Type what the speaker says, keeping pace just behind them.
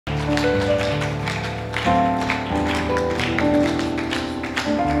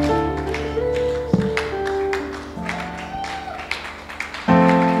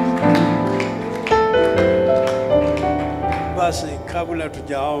Basi kabla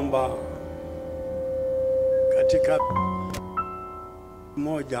tujaomba, katika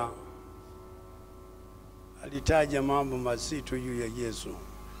moja alitaja mambo mazito juu ya Yesu,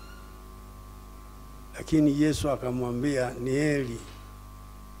 lakini Yesu akamwambia ni heri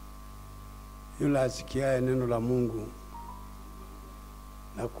yule asikiaye neno la Mungu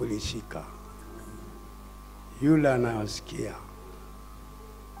na kulishika. Yule anayesikia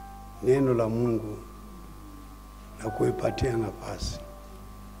neno la Mungu na kuipatia nafasi.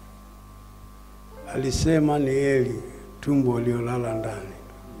 Alisema ni heri tumbo uliolala ndani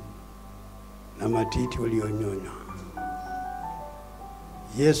na matiti ulionyonya.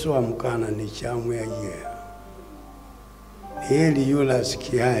 Yesu amkana ni chamu ya yeye. Ni heri yule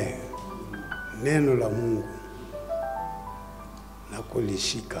asikiaye neno la Mungu na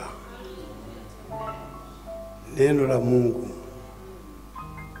kulishika. Neno la Mungu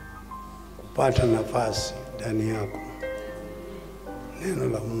kupata nafasi ndani yako. Neno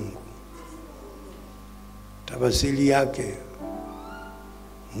la Mungu tafasiri yake,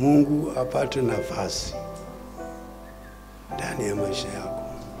 Mungu apate nafasi ndani ya maisha yako.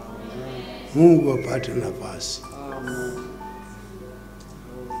 Mungu apate nafasi.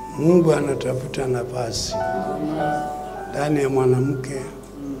 Mungu anatafuta nafasi ndani ya mwanamke,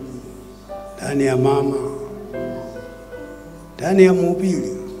 ndani ya mama, ndani ya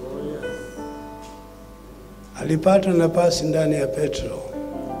mhubiri. Alipata nafasi ndani ya Petro,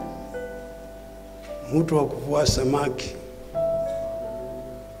 mtu wa kuvua samaki.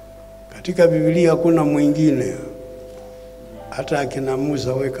 Katika Biblia kuna mwingine, hata akina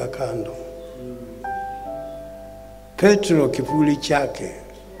Musa weka kando. Petro kivuli chake,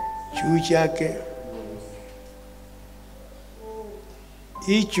 juu chake,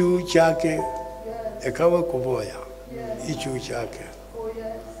 juu chake ekawe kuboya, juu chake.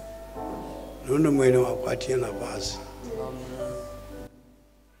 Nuno mwene wapatia nafasi.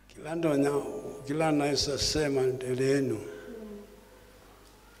 Kila naisa sema ndele yenu,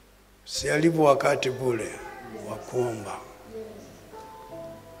 sialibu wakati bule wa kuomba.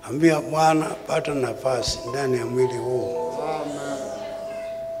 Ambia Bwana pata nafasi ndani ya mwili huu.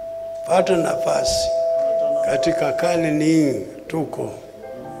 Pata nafasi katika kali ni tuko.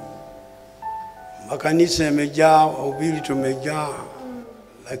 Makanisa yamejaa, wahubiri tumejaa.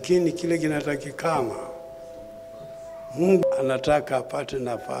 Lakini kile kinatakikana, Mungu anataka apate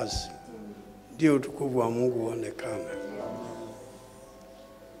nafasi, ndio utukufu wa Mungu uonekane.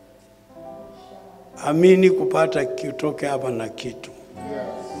 Amini kupata kitoke hapa na kitu.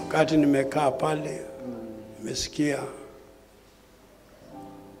 Wakati nimekaa pale, nimesikia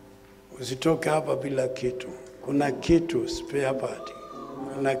usitoke hapa bila kitu. Kuna kitu spare part.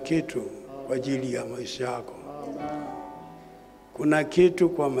 Kuna kitu kwa ajili ya maisha yako. Kuna kitu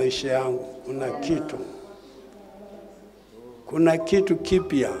kwa maisha yangu. Kuna kitu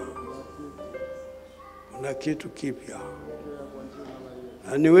kipya. Kuna kitu kipya.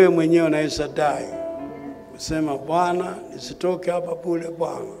 Na ni wewe mwenyewe unaweza dai kusema, Bwana nisitoke hapa bure.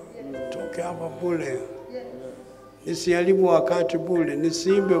 Bwana toke hapa bure. Nisiharibu wakati bure,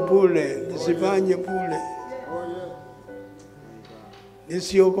 nisiimbe bure, nisifanye bure,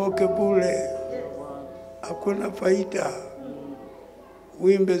 nisiokoke bure. Hakuna faida.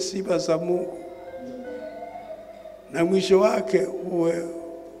 Uimbe sifa za Mungu na mwisho wake uwe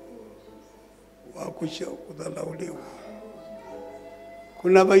wakusha kudhalauliwa.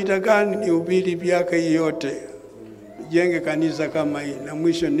 Kuna faida gani ni ubiri miaka yote, jenge kanisa kama hii na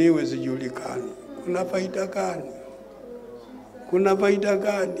mwisho niwe zijulikani? Kuna faida gani? Kuna faida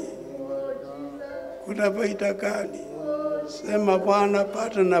gani? Kuna faida gani? Sema Bwana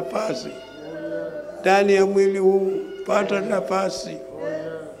pata nafasi ndani ya mwili huu. Pata nafasi.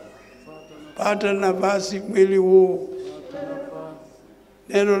 Pata nafasi mwili huu.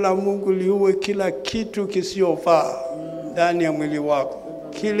 Neno la Mungu liuwe kila kitu kisiofaa ndani ya mwili wako.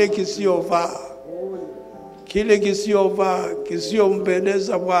 Kile kisiofaa. Kile kisiofaa,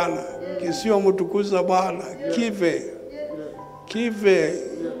 kisiompendeza Bwana, kisiomtukuza Bwana,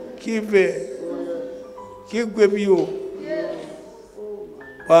 kigwe bio.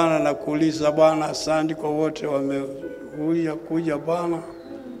 Bwana nakuuliza Bwana, asante kwa wote wamekuja Bwana.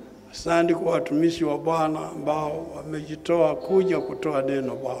 Asante kwa watumishi wa Bwana ambao wamejitoa kuja kutoa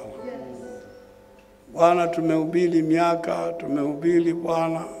neno Bwana. Bwana tumehubiri miaka, tumehubiri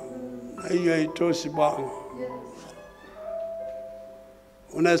Bwana, na hiyo haitoshi Bwana.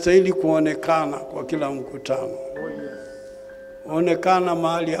 Unastahili kuonekana kwa kila mkutano. Onekana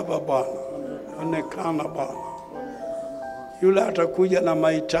mahali hapa Bwana. Onekana Bwana. Yule atakuja na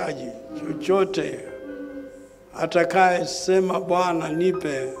mahitaji chochote, atakaye sema Bwana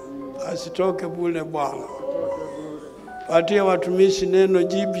nipe, asitoke bure Bwana. Patia watumishi neno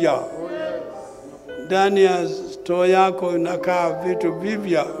jipya. Ndani ya store yako inakaa vitu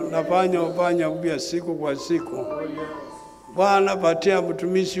vipya, unafanya upya siku kwa siku. Bwana, patia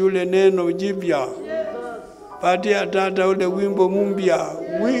mtumishi yule neno jipya. Patia tata ule wimbo mpya,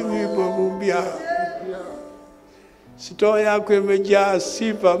 wimbo mpya. Store yako imejaa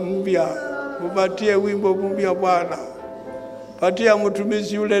sifa mpya, upatie wimbo mpya Bwana. Patia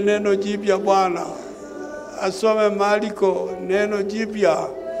mtumishi yule neno jipya Bwana. Asome Marko neno jipya.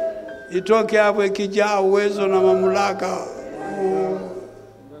 Itoke hapo ikijaa uwezo na mamlaka.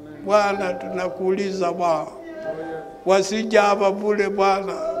 Bwana, tunakuuliza Bwana. Wasija hapa bure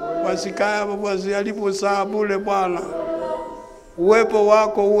Bwana. Wasikae hapa wasiharibu saa bure Bwana. Uwepo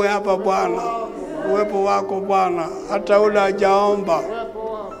wako uwe hapa Bwana. Uwepo wako Bwana. Hata ule hajaomba,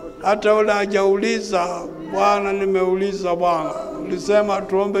 hata ule hajauliza, Bwana nimeuliza Bwana. Ulisema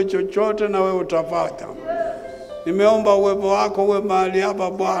tuombe chochote na wewe utafanya. Nimeomba uwepo wako uwe mahali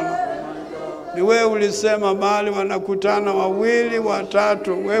hapa Bwana. Ni wewe ulisema mahali wanakutana wawili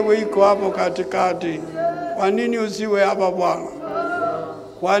watatu, wewe iko hapo katikati. Kwa nini usiwe hapa Bwana?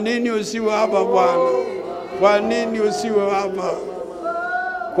 Kwa nini usiwe hapa Bwana? Kwa nini usiwe hapa?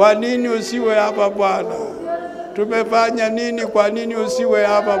 Kwa nini usiwe hapa Bwana? Tumefanya nini? Kwa nini usiwe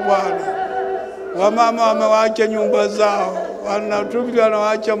hapa Bwana? Wamama wamewacha nyumba zao,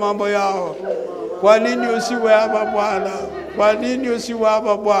 wanaacha mambo yao. Kwa nini usiwe hapa Bwana? Kwa nini usiwe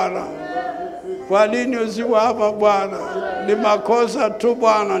hapa Bwana? Kwa nini usiwe hapa Bwana? Ni makosa tu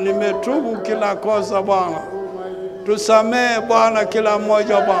Bwana, nimetubu kila kosa Bwana. Tusamehe Bwana kila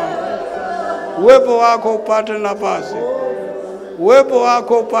mmoja Bwana. Uwepo wako upate nafasi. Uwepo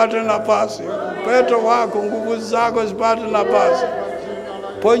wako upate nafasi. Upeto wako, nguvu zako zipate nafasi.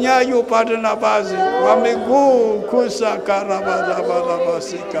 Ponyaji upate nafasi. Kwa miguu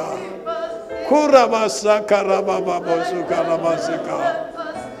kusakarabasika. Kurabasakarababasukarabasika.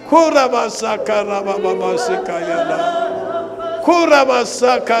 Kurabasakarababasika yada.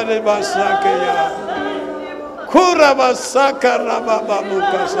 Kurabasakarabasaka ya.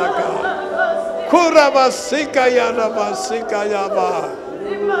 Kurabasakarabababukasaka. Kurabasika yada basika yaba.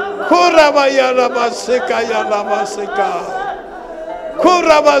 Kurabaya basika yada basika.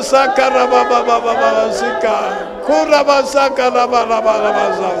 Kurabasakarababababasika.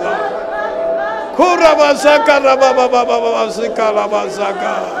 Kurabasakarabababasika. Kurabasakarabababasika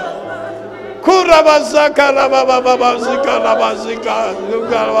labasaka. Kurabasakarabababasika labasika.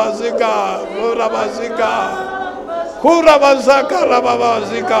 Labasika. Kurabasika.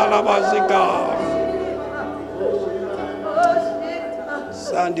 Kurabasakarabababasika labasika.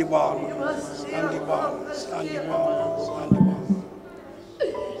 Sandi Bwana. Sandi Bwana. Sandi Bwana. Sandi Bwana.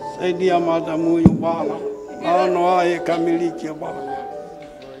 Saidia madamu huyu Bwana. Maono haya kamilike Bwana.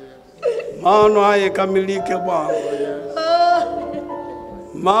 Maono haya kamilike Bwana.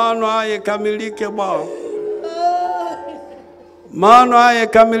 Maono haya kamilike Bwana. Maono haya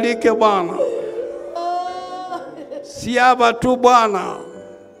kamilike Bwana. Si hapa tu Bwana.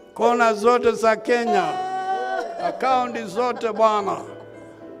 Kona zote za Kenya. Akaunti zote Bwana.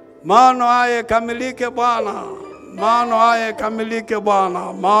 Maono haya kamilike Bwana. Maono haya kamilike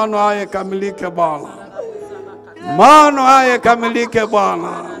Bwana. Maono haya kamilike Bwana. Maono haya kamilike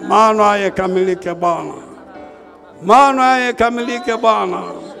Bwana. Maono haya kamilike Bwana. Maono haya kamilike Bwana.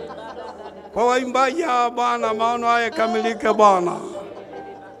 Kwa waimbaji hawa Bwana, maono haya kamilike Bwana.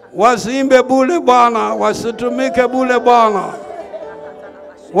 Wasiimbe bure Bwana, wasitumike bure Bwana.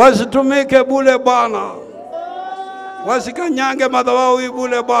 Wasitumike bure Bwana. Wasikanyange madhabahu hii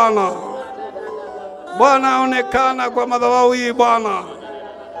bure Bwana. Bwana, onekana kwa madhabahu hii Bwana.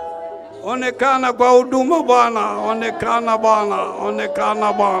 Onekana kwa huduma Bwana. Onekana Bwana.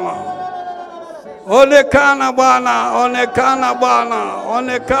 Onekana Bwana. Onekana Bwana. Onekana Bwana.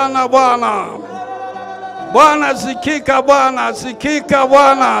 Onekana Bwana. Bwana, sikika Bwana. Sikika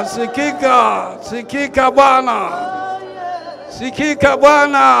Bwana. Sikika. Sikika Bwana. Sikika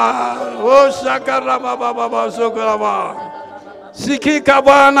Bwana. O shakarabababa sokaraba. Sikika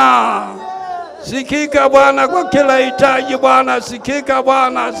Bwana. Sikika Bwana kwa kila hitaji Bwana. Sikika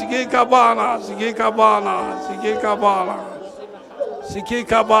Bwana. Sikika Bwana. Sikika Bwana. Sikika Bwana.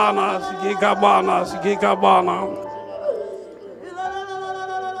 Sikika Bwana. Sikika Bwana. Sikika Bwana.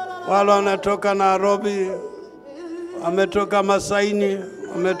 Wale wanatoka Nairobi, wametoka Masaini,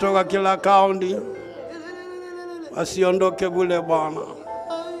 wametoka kila kaunti, wasiondoke bure Bwana.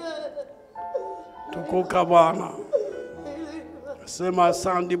 Tukuka Bwana. Sema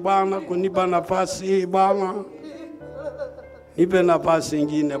asante Bwana kunipa nafasi hii Bwana. Nipe nafasi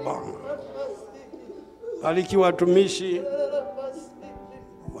nyingine Bwana. Bariki watumishi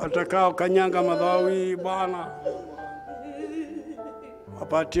watakao kanyanga madhabahu hii Bwana.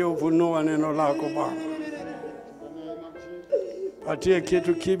 Wapatie ufunuo wa neno lako Bwana. Patie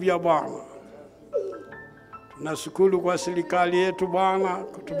kitu kipya Bwana. Tunashukuru kwa serikali yetu Bwana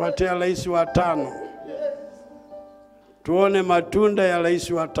kutupatia rais wa 5. Tuone matunda ya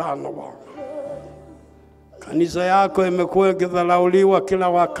rais wa 5 Bwana. Kanisa yako imekuwa ikidharauliwa kila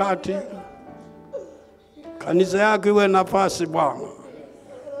wakati. Kanisa yako iwe nafasi Bwana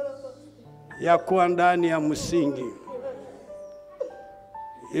ya kuwa ndani ya msingi.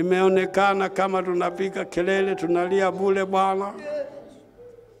 Imeonekana kama tunapiga kelele, tunalia bure Bwana.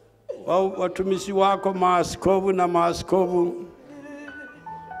 Watumishi wako maaskofu na maaskofu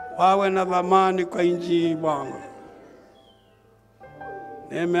wawe na dhamani kwa injili Bwana.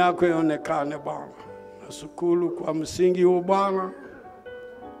 Neema yako ionekane Bwana. Nashukuru kwa msingi huu Bwana.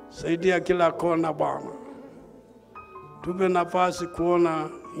 Saidia kila kona Bwana. Tupe nafasi kuona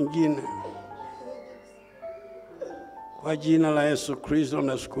ingine. Kwa jina la Yesu Kristo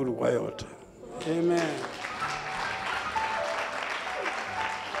nashukuru kwa yote. Amen.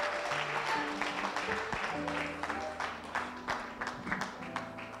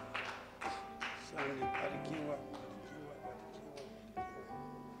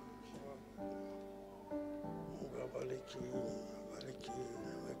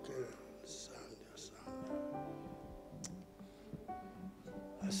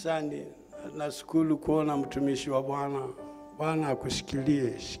 Asante, nashukuru kuona mtumishi wa Bwana. Bwana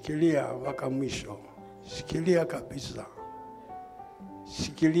akushikilie, shikilia mpaka mwisho. Shikilia kabisa.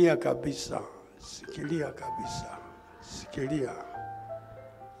 Shikilia kabisa. Shikilia kabisa. Shikilia.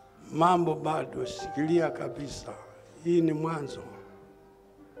 Mambo bado, shikilia kabisa. Hii ni mwanzo.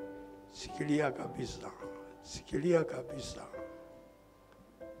 Shikilia kabisa. Shikilia kabisa.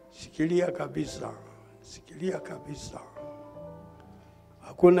 Shikilia kabisa. Shikilia kabisa.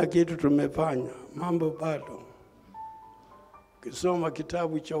 Hakuna kitu tumefanya, mambo bado. Kisoma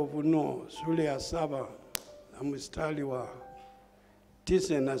kitabu cha Ufunuo sura ya 7 na mstari wa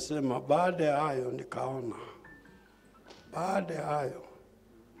 9 nasema baada ya hayo nikaona. Baada ya hayo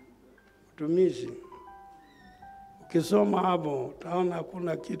mtumishi, ukisoma hapo utaona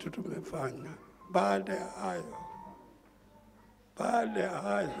hakuna kitu tumefanya. Baada ya hayo. Baada ya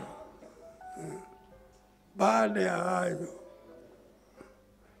hayo. Baada ya hayo.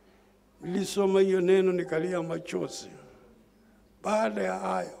 Nilisoma hiyo neno nikalia machozi. Baada ya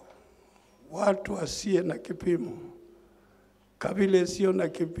hayo, watu asiye na kipimo, kabila isiyo na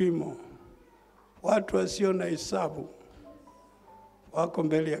kipimo, watu wasio na hesabu, wako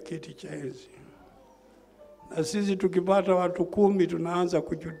mbele ya kiti cha enzi. Na sisi tukipata watu 10 tunaanza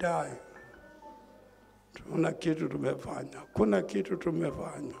kujidai. Tuna kitu tumefanya, kuna kitu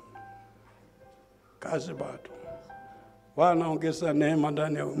tumefanya. Kazi bado. Bwana ongeza neema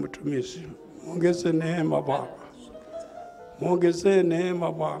ndani ya mtumishi. Ongeze neema Bwana. Ongeze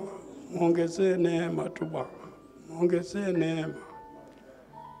neema Bwana. Ongeze neema tu Bwana. Ongeze neema.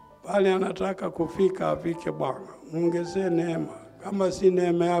 Bali anataka kufika afike Bwana. Ongeze neema. Kama si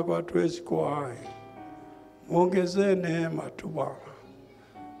neema yako hatuwezi kuwa hai. Ongeze neema tu Bwana.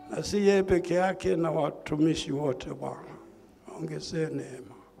 Na si yeye peke yake na watumishi wote Bwana. Ongeze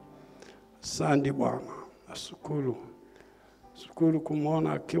neema. Asante Bwana. Nashukuru. Shukuru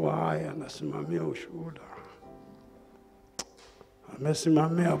kumuona akiwa hai anasimamia ushuhuda.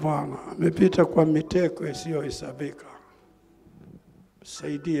 Amesimamia Bwana, amepita kwa miteko isiyohesabika.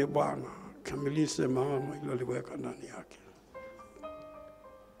 Saidie Bwana, kamilishe maono ile aliweka ndani yake.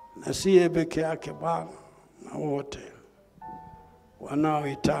 Na siye peke yake Bwana, na wote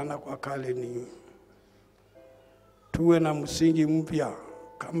wanaoitana kwa kale ni. Tuwe na msingi mpya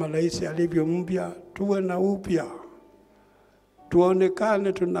kama rais alivyo mpya, tuwe na upya.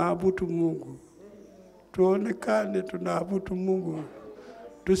 Tuonekane tunaabudu Mungu. Tuonekane tunaabudu Mungu.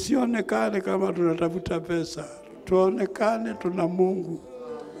 Tusionekane kama tunatafuta pesa. Tuonekane tuna Mungu.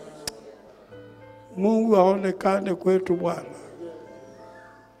 Mungu aonekane kwetu Bwana.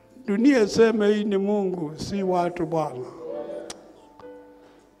 Dunia sema hii ni Mungu, si watu Bwana.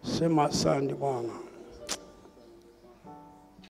 Sema asante Bwana.